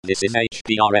This is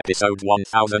HPR episode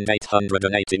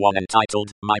 1881 entitled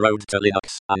My Road to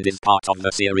Linux and is part of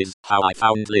the series How I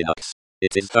Found Linux.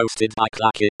 It is hosted by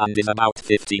Clacky and is about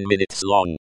 15 minutes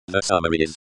long. The summary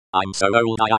is: I'm so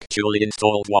old I actually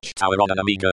installed Watchtower on an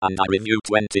Amiga and I review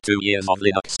 22 years of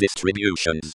Linux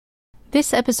distributions.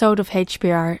 This episode of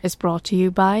HPR is brought to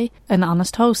you by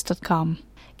anhonesthost.com.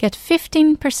 Get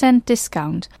 15%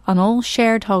 discount on all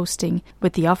shared hosting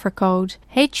with the offer code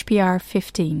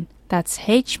HPR15. That's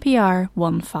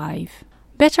HPR15.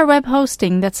 Better web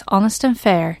hosting that's honest and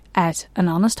fair at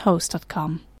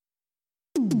anhonesthost.com.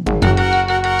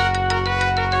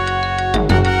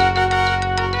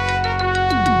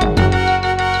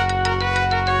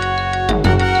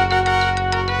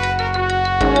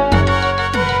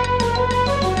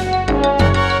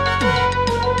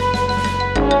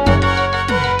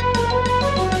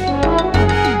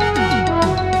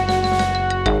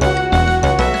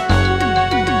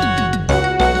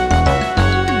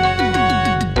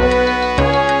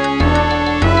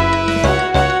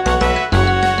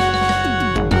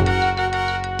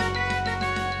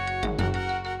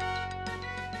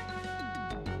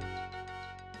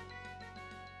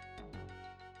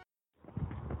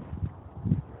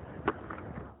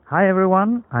 Hi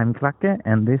everyone, I'm Clacky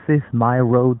and this is My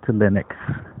Road to Linux.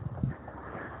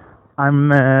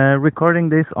 I'm recording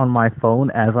this on my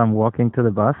phone as I'm walking to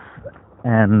the bus,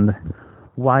 and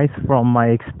wise from my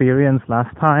experience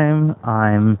last time,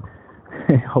 I'm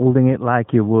holding it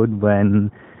like you would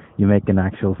when you make an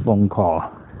actual phone call.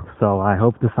 So I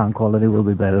hope the sound quality will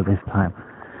be better this time.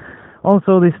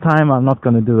 Also this time I'm not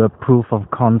going to do a proof of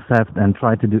concept and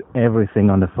try to do everything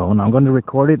on the phone. I'm going to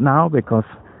record it now because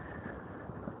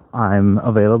I'm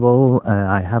available,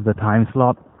 I have the time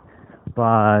slot,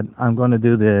 but I'm going to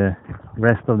do the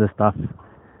rest of the stuff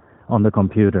on the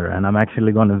computer, and I'm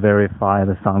actually going to verify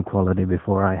the sound quality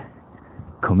before I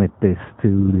commit this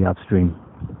to the upstream.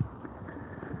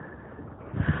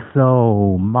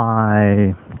 So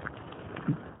my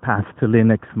path to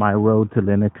Linux, my road to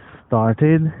Linux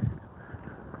started.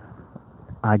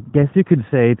 I guess you could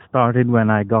say it started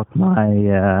when I got my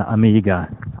Amiga.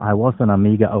 I was an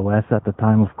Amiga OS at the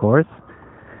time, of course.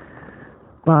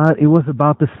 But it was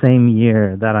about the same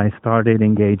year that I started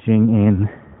engaging in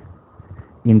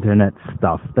internet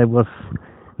stuff. That was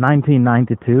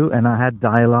 1992, and I had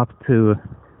dial-up to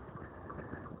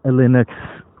a Linux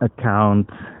account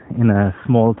in a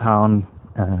small town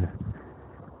a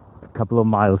couple of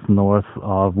miles north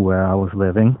of where I was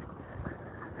living.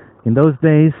 In those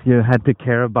days, you had to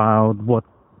care about what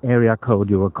area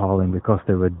code you were calling because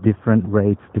there were different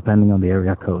rates depending on the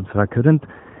area code. So I couldn't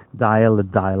dial the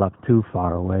dial-up too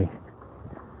far away.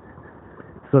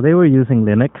 So they were using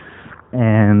Linux,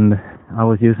 and I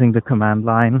was using the command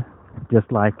line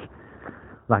just like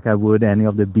I would any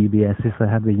of the BBSs I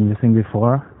had been using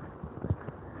before.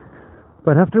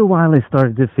 But after a while, it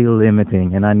started to feel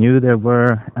limiting, and I knew there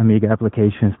were Amiga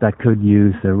applications that could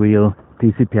use a real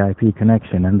TCP/IP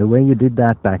connection, and the way you did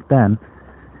that back then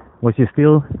was you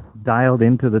still dialed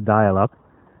into the dial-up,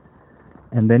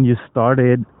 and then you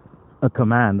started a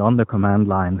command on the command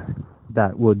line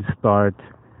that would start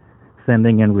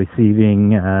sending and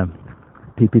receiving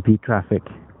PPP traffic.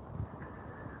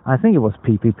 I think it was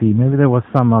PPP, maybe there was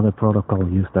some other protocol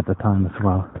used at the time as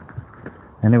well.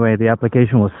 Anyway, the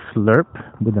application was Slurp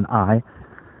with an I,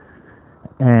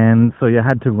 and so you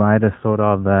had to write a sort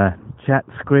of chat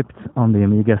script on the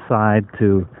Amiga side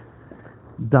to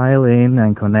dial in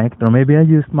and connect, or maybe I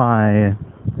used my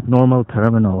normal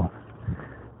terminal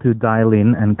to dial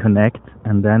in and connect,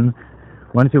 and then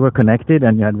once you were connected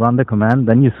and you had run the command,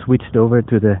 then you switched over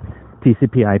to the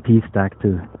TCP/IP stack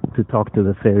to talk to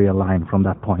the serial line from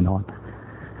that point on.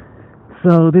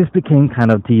 So this became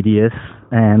kind of tedious,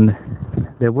 and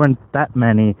there weren't that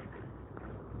many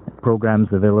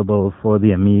programs available for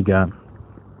the Amiga.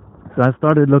 So I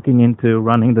started looking into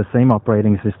running the same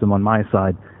operating system on my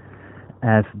side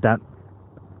as that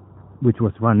which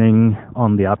was running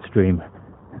on the upstream,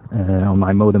 on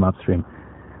my modem upstream.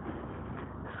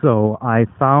 So I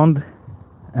found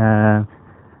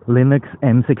Linux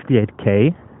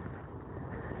M68K,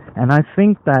 and I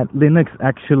think that Linux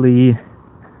actually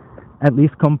at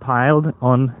least compiled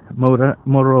on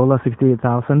Motorola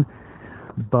 68000,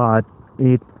 but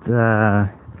it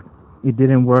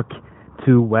didn't work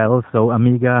too well, so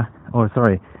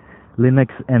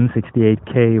Linux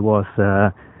M68K was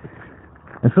a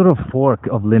sort of fork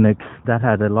of Linux that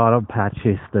had a lot of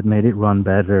patches that made it run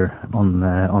better on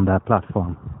that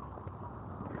platform.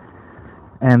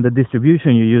 And the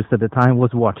distribution you used at the time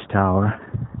was Watchtower,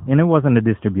 and it wasn't a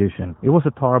distribution. It was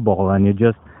a tarball, and you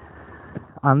just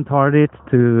untarred it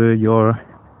to your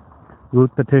root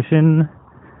partition,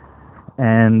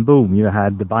 and boom, you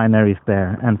had the binaries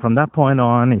there. And from that point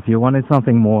on, if you wanted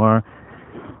something more,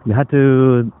 you had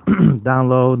to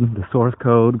download the source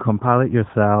code, compile it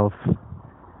yourself.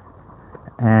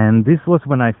 And this was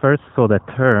when I first saw the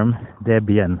term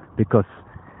Debian, because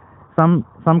some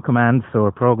commands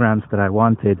or programs that I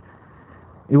wanted,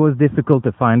 it was difficult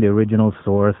to find the original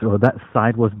source, or that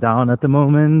site was down at the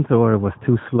moment, or it was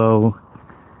too slow.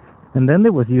 And then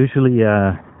there was usually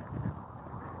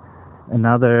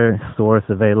another source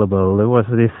available. There was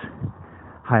this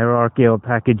hierarchy of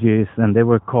packages, and they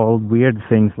were called weird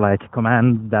things like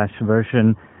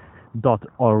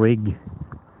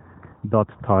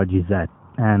command-version.org.targz.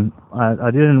 And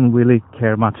I didn't really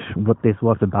care much what this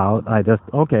was about. I just,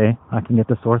 okay, I can get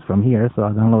the source from here, so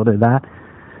I downloaded that.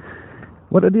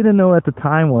 What I didn't know at the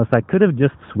time was I could have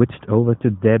just switched over to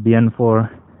Debian for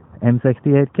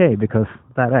M68K, because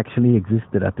that actually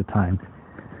existed at the time.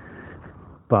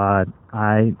 But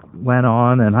I went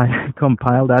on and I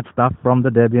compiled that stuff from the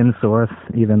Debian source,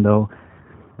 even though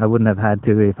I wouldn't have had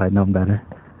to if I'd known better.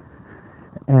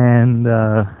 And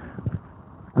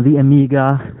the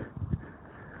Amiga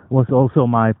was also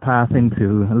my path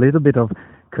into a little bit of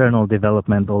kernel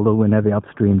development, although we never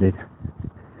upstreamed it.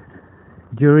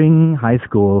 During high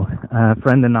school, a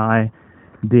friend and I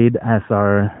did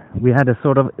we had a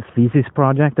sort of thesis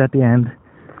project at the end.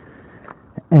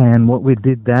 And what we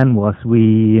did then was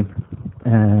we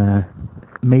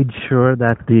made sure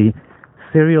that the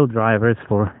serial drivers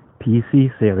for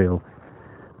PC serial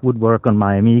would work on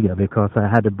my Amiga, because I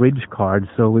had a bridge card,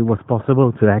 so it was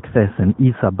possible to access an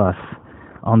ISA bus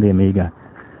on the Amiga.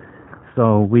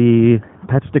 So we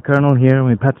patched the kernel here, and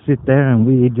we patched it there, and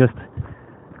we just,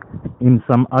 in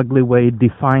some ugly way,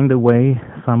 defined away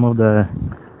some of the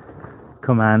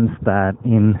commands that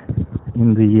in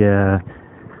the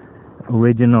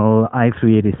original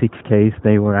i386 case,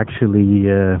 they were actually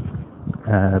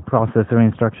processor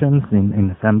instructions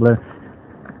in assembler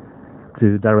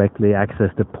to directly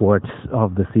access the ports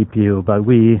of the CPU, but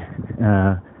we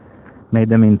made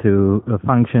them into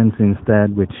functions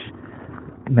instead, which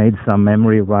made some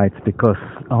memory writes, because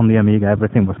on the Amiga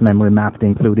everything was memory mapped,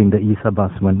 including the ISA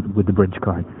bus with the bridge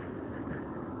card.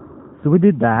 So we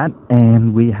did that,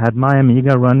 and we had my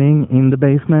Amiga running in the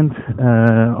basement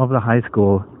of the high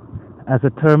school as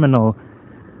a terminal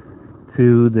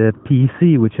to the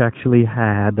PC, which actually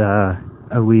had a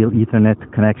real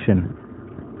Ethernet connection,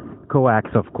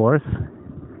 coax of course,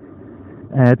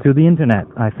 to the internet.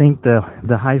 I think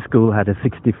the high school had a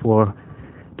 64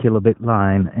 kilobit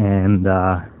line, and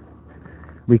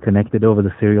we connected over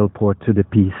the serial port to the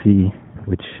PC,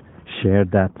 which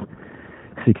shared that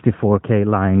 64K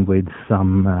line with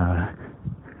some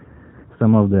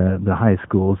of the high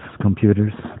school's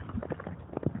computers.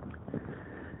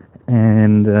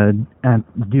 And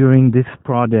during this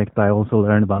project, I also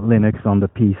learned about Linux on the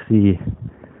PC.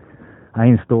 I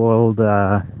installed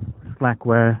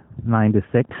Slackware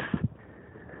 96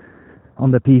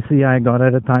 on the PC I got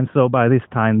at the time. So by this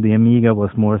time, the Amiga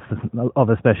was more of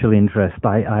a special interest.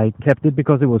 I kept it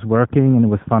because it was working and it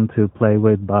was fun to play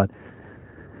with, but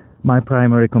my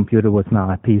primary computer was now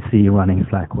a PC running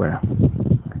Slackware.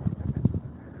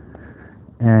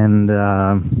 And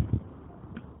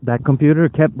that computer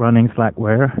kept running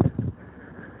Slackware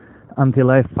until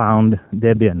I found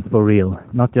Debian for real,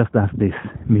 not just as this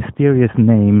mysterious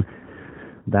name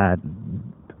that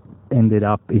ended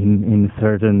up in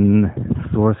certain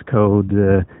source code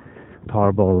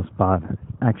tarballs, but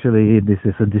actually this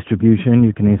is a distribution,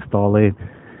 you can install it.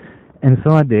 And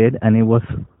so I did, and it was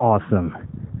awesome.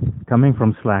 Coming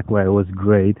from Slackware, it was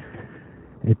great.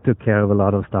 It took care of a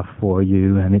lot of stuff for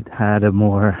you, and it had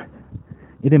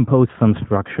it imposed some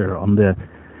structure on the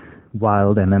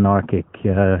wild and anarchic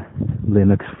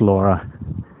Linux flora.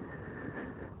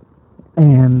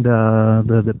 And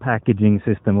the packaging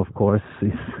system, of course,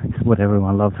 is what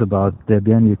everyone loves about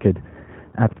Debian. You could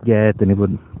apt-get, and it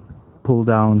would pull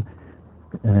down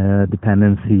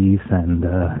dependencies, and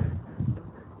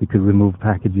you could remove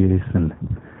packages, and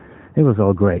it was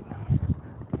all great.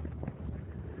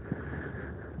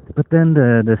 But then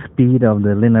the speed of the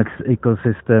Linux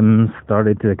ecosystem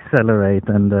started to accelerate,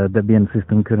 and the Debian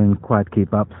system couldn't quite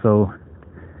keep up, so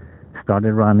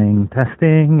started running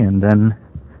testing, and then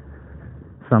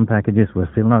some packages were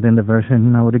still not in the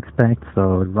version I would expect,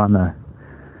 so it run a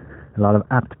lot of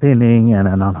apt pinning and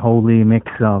an unholy mix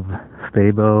of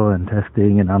stable and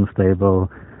testing and unstable,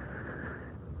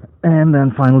 and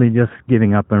then finally just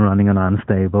giving up and running on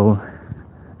unstable.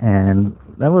 And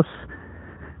that was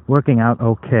working out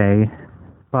okay,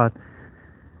 but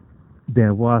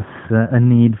there was a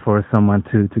need for someone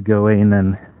to go in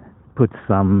and put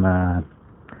some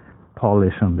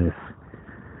polish on this.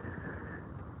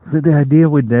 So the idea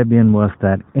with Debian was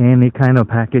that any kind of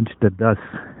package that does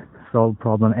solve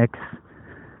problem X,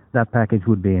 that package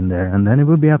would be in there, and then it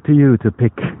would be up to you to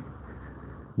pick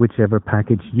whichever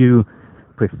package you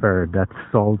prefer that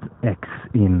solved X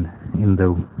in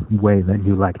the way that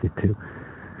you liked it to.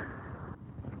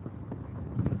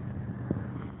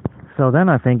 So then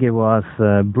I think it was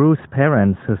Bruce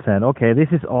Perens who said, okay, this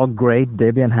is all great,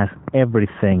 Debian has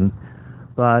everything,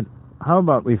 but how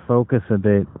about we focus a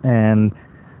bit and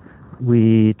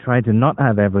we try to not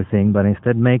have everything, but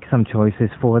instead make some choices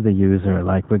for the user.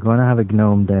 Like we're going to have a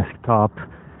GNOME desktop,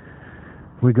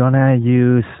 we're going to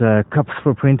use cups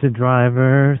for printer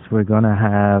drivers, we're going to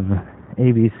have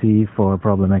ABC for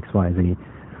problem XYZ,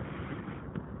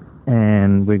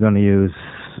 and we're going to use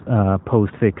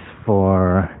postfix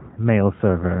for mail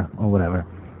server or whatever,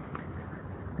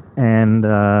 and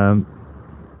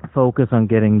focus on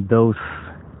getting those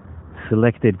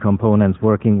selected components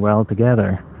working well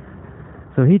together.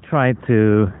 So he tried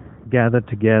to gather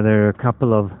together a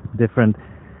couple of different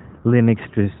Linux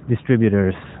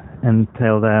distributors and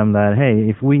tell them that, hey,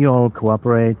 if we all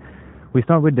cooperate, we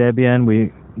start with Debian,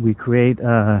 we create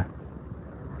a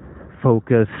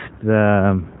focused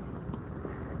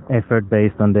effort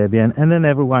based on Debian, and then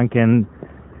everyone can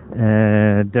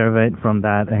derive from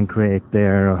that and create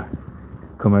their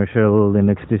commercial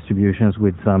Linux distributions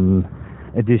with some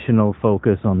additional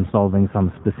focus on solving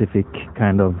some specific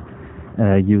kind of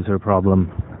user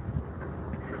problem.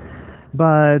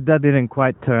 But that didn't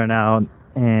quite turn out,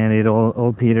 and it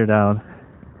all petered out.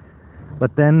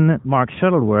 But then Mark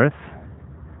Shuttleworth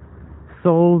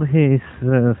sold his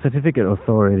certificate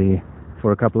authority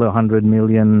for a couple of $100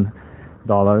 million,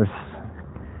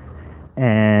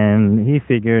 and he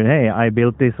figured, hey, I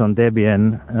built this on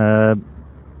Debian,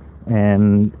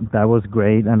 and that was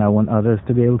great, and I want others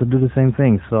to be able to do the same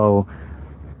thing, so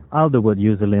I'll do what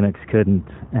user Linux couldn't,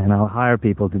 and I'll hire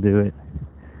people to do it.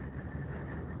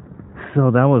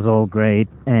 So that was all great,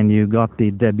 and you got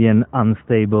the Debian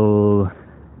unstable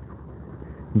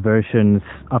versions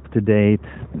up to date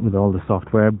with all the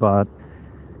software, but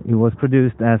it was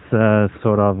produced as a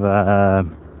sort of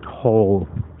whole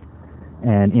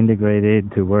and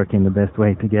integrated to work in the best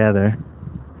way together.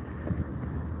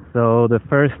 So the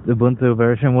first Ubuntu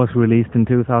version was released in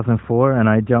 2004, and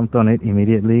I jumped on it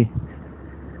immediately,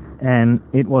 and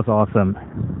it was awesome.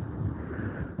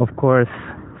 Of course,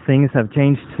 things have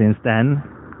changed since then.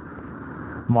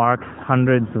 Mark's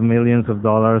hundreds of millions of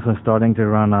dollars are starting to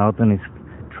run out, and he's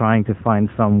trying to find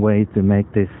some way to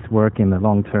make this work in the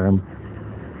long term.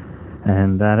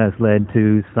 And that has led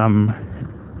to some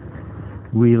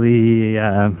really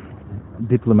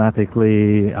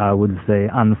diplomatically, I would say,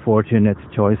 unfortunate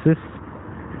choices.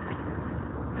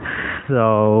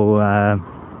 So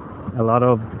a lot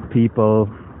of people,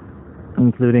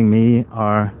 including me,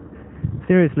 are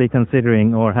seriously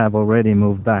considering or have already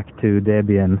moved back to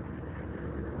Debian,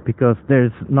 because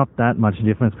there's not that much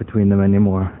difference between them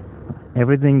anymore.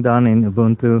 Everything done in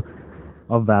Ubuntu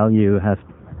of value has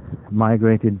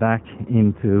migrated back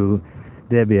into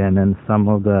Debian, and some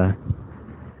of the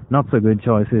not so good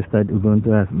choices that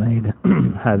Ubuntu has made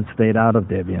have stayed out of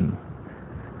Debian.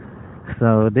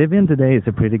 So Debian today is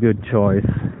a pretty good choice.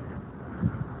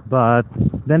 But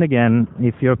then again,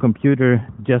 if your computer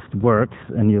just works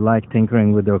and you like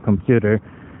tinkering with your computer,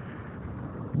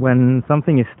 when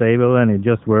something is stable and it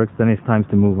just works, then it's time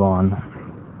to move on.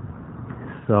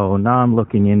 So now I'm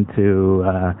looking into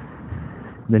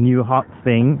the new hot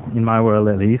thing, in my world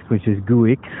at least, which is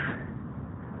GUIX.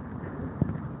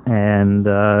 And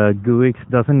GUIX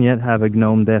doesn't yet have a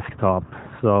GNOME desktop,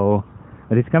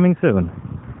 but it's coming soon.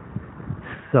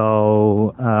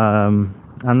 So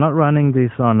I'm not running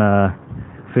this on a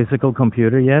physical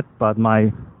computer yet, but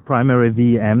my primary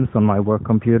VMs on my work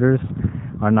computers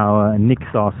are now a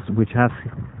Nixos, which has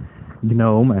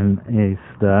GNOME and is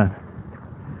the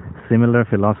similar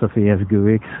philosophy as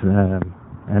GUIX,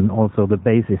 and also the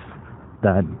basis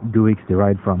that GUIX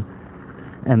derived from.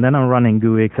 And then I'm running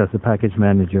GUIX as a package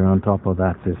manager on top of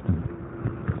that system.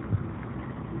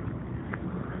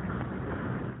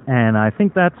 And I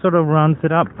think that sort of rounds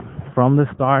it up from the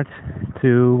start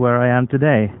to where I am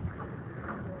today.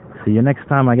 See you next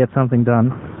time I get something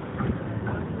done.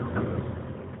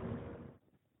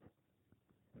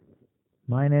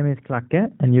 My name is Klacke,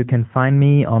 and you can find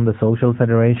me on the Social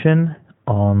Federation,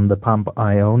 on the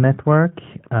Pump.io network,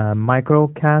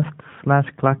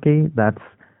 microcast/Klacke, that's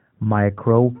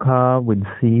microca with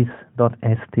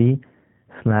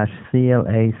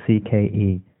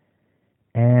C's.st/CLACKE,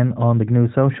 and on the GNU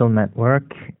Social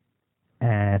Network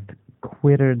at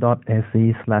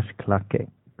quitter.se/klacke.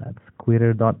 That's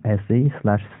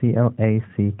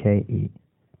quitter.se/CLACKE.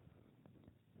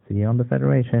 See you on the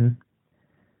Federation.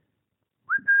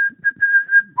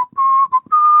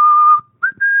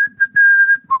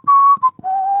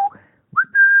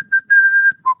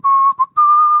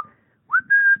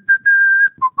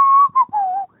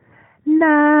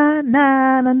 Na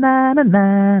na na na na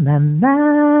na na na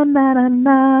na na na na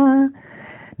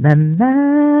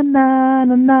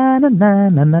na na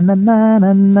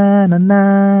na na na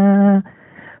na.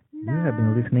 You have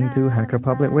been listening to Hacker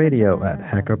Public Radio at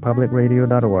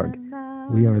hackerpublicradio.org.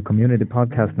 We are a community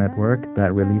podcast network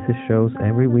that releases shows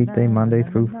every weekday, Monday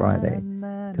through Friday.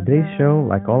 Today's show,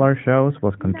 like all our shows,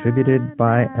 was contributed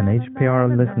by an HPR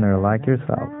listener like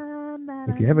yourself.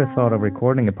 If you ever thought of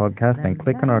recording a podcast, then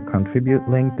click on our contribute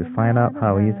link to find out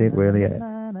how easy it really is.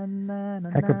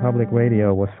 Hacker Public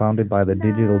Radio was founded by the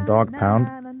Digital Dog Pound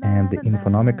and the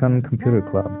Infonomicon Computer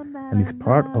Club and is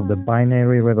part of the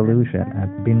Binary Revolution at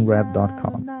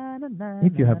binrev.com.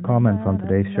 If you have comments on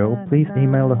today's show, please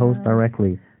email the host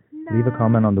directly, leave a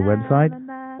comment on the website,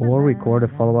 or record a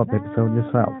follow-up episode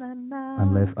yourself.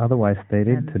 Unless otherwise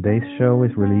stated, today's show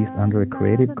is released under a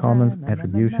Creative Commons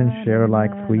Attribution Share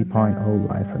Alike 3.0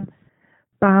 license.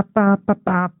 Ba ba ba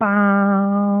ba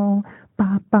ba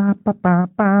ba ba ba ba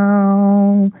ba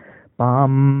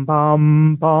bum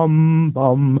bum bum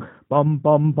bum bum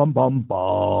bum bum bum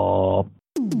bum.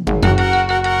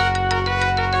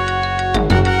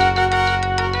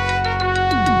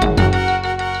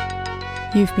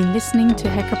 You've been listening to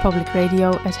Hacker Public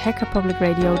Radio at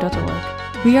hackerpublicradio.org.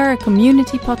 We are a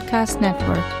community podcast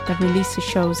network that releases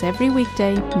shows every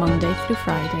weekday, Monday through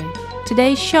Friday.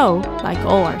 Today's show, like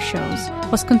all our shows,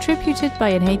 was contributed by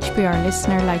an HPR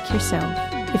listener like yourself.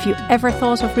 If you ever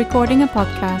thought of recording a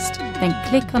podcast, then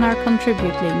click on our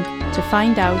contribute link to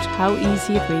find out how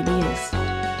easy it really is.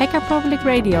 Hacker Public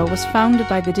Radio was founded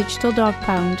by the Digital Dog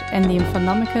Pound and the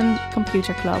Infonomicon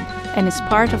Computer Club and is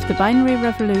part of the Binary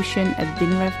Revolution at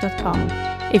binrev.com.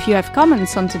 If you have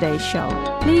comments on today's show,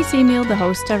 please email the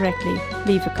host directly,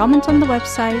 leave a comment on the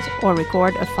website, or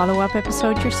record a follow-up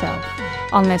episode yourself.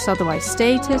 Unless otherwise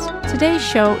stated, today's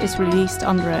show is released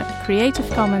under a Creative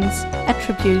Commons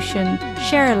Attribution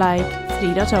Share Alike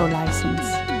 3.0 license.